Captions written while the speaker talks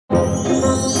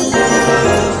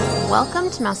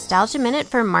Welcome to Mousetalgia Minute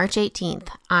for March 18th.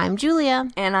 I'm Julia.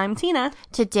 And I'm Tina.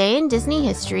 Today in Disney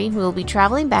history, we will be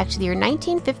traveling back to the year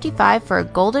 1955 for a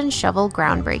golden shovel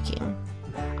groundbreaking.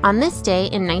 On this day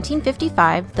in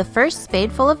 1955, the first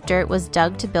spadeful of dirt was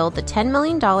dug to build the $10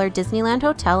 million Disneyland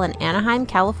Hotel in Anaheim,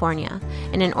 California,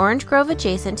 in an orange grove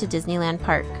adjacent to Disneyland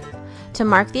Park. To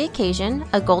mark the occasion,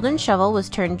 a golden shovel was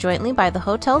turned jointly by the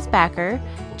hotel's backer,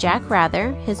 Jack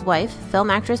Rather, his wife, film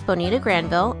actress Bonita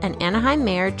Granville, and Anaheim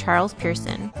Mayor Charles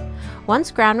Pearson. Once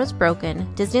ground was broken,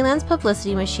 Disneyland's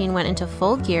publicity machine went into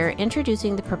full gear,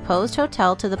 introducing the proposed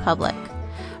hotel to the public.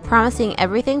 Promising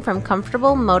everything from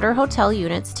comfortable motor hotel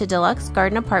units to deluxe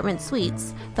garden apartment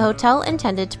suites, the hotel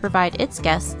intended to provide its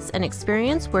guests an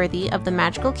experience worthy of the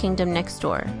magical kingdom next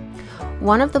door.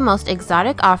 One of the most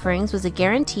exotic offerings was a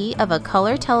guarantee of a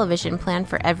color television plan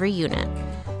for every unit.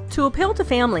 To appeal to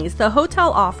families, the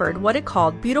hotel offered what it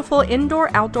called beautiful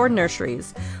indoor-outdoor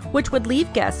nurseries, which would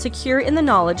leave guests secure in the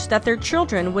knowledge that their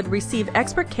children would receive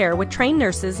expert care with trained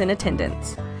nurses in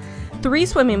attendance. 3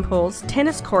 swimming pools,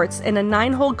 tennis courts, and a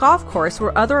 9-hole golf course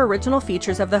were other original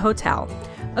features of the hotel.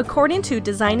 According to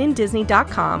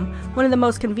DesigningDisney.com, one of the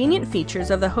most convenient features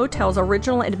of the hotel's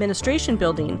original administration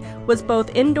building was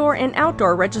both indoor and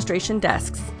outdoor registration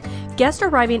desks. Guests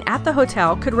arriving at the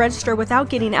hotel could register without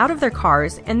getting out of their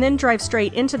cars and then drive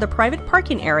straight into the private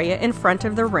parking area in front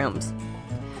of their rooms.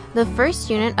 The first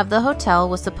unit of the hotel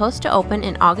was supposed to open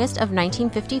in August of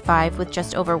 1955 with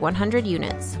just over 100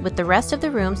 units, with the rest of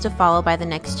the rooms to follow by the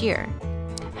next year.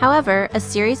 However, a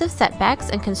series of setbacks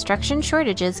and construction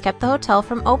shortages kept the hotel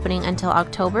from opening until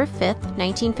October 5,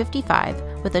 1955,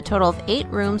 with a total of 8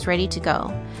 rooms ready to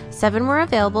go. 7 were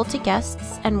available to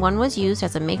guests, and 1 was used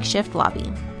as a makeshift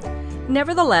lobby.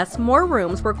 Nevertheless, more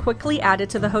rooms were quickly added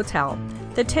to the hotel.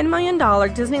 The $10 million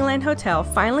Disneyland Hotel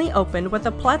finally opened with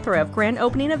a plethora of grand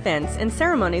opening events and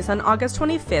ceremonies on August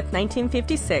 25,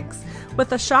 1956,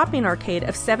 with a shopping arcade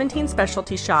of 17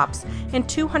 specialty shops and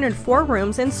 204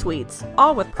 rooms and suites,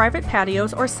 all with private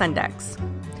patios or sun decks.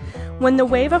 When the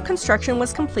wave of construction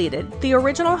was completed, the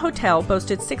original hotel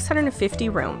boasted 650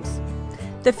 rooms.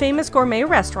 The famous gourmet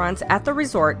restaurants at the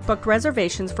resort booked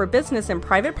reservations for business and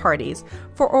private parties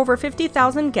for over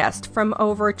 50,000 guests from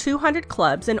over 200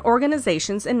 clubs and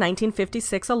organizations in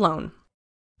 1956 alone.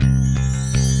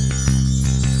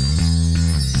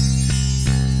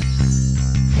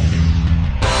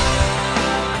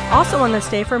 Also on this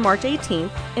day for March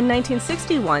 18th, in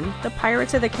 1961, the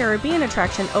Pirates of the Caribbean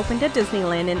attraction opened at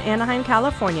Disneyland in Anaheim,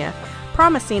 California,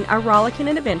 promising a rollicking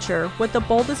adventure with the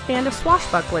boldest band of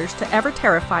swashbucklers to ever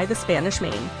terrify the Spanish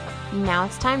Main. Now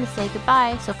it's time to say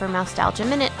goodbye, so for Mousetalgia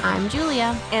Minute, I'm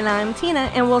Julia. And I'm Tina,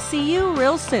 and we'll see you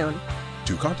real soon.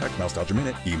 To contact Mousetalgia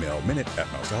Minute, email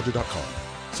minute@mousetalgia.com.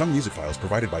 Some music files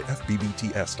provided by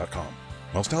fbbts.com.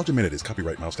 Mousetalgia Minute is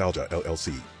copyright Mousetalgia,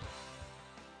 LLC.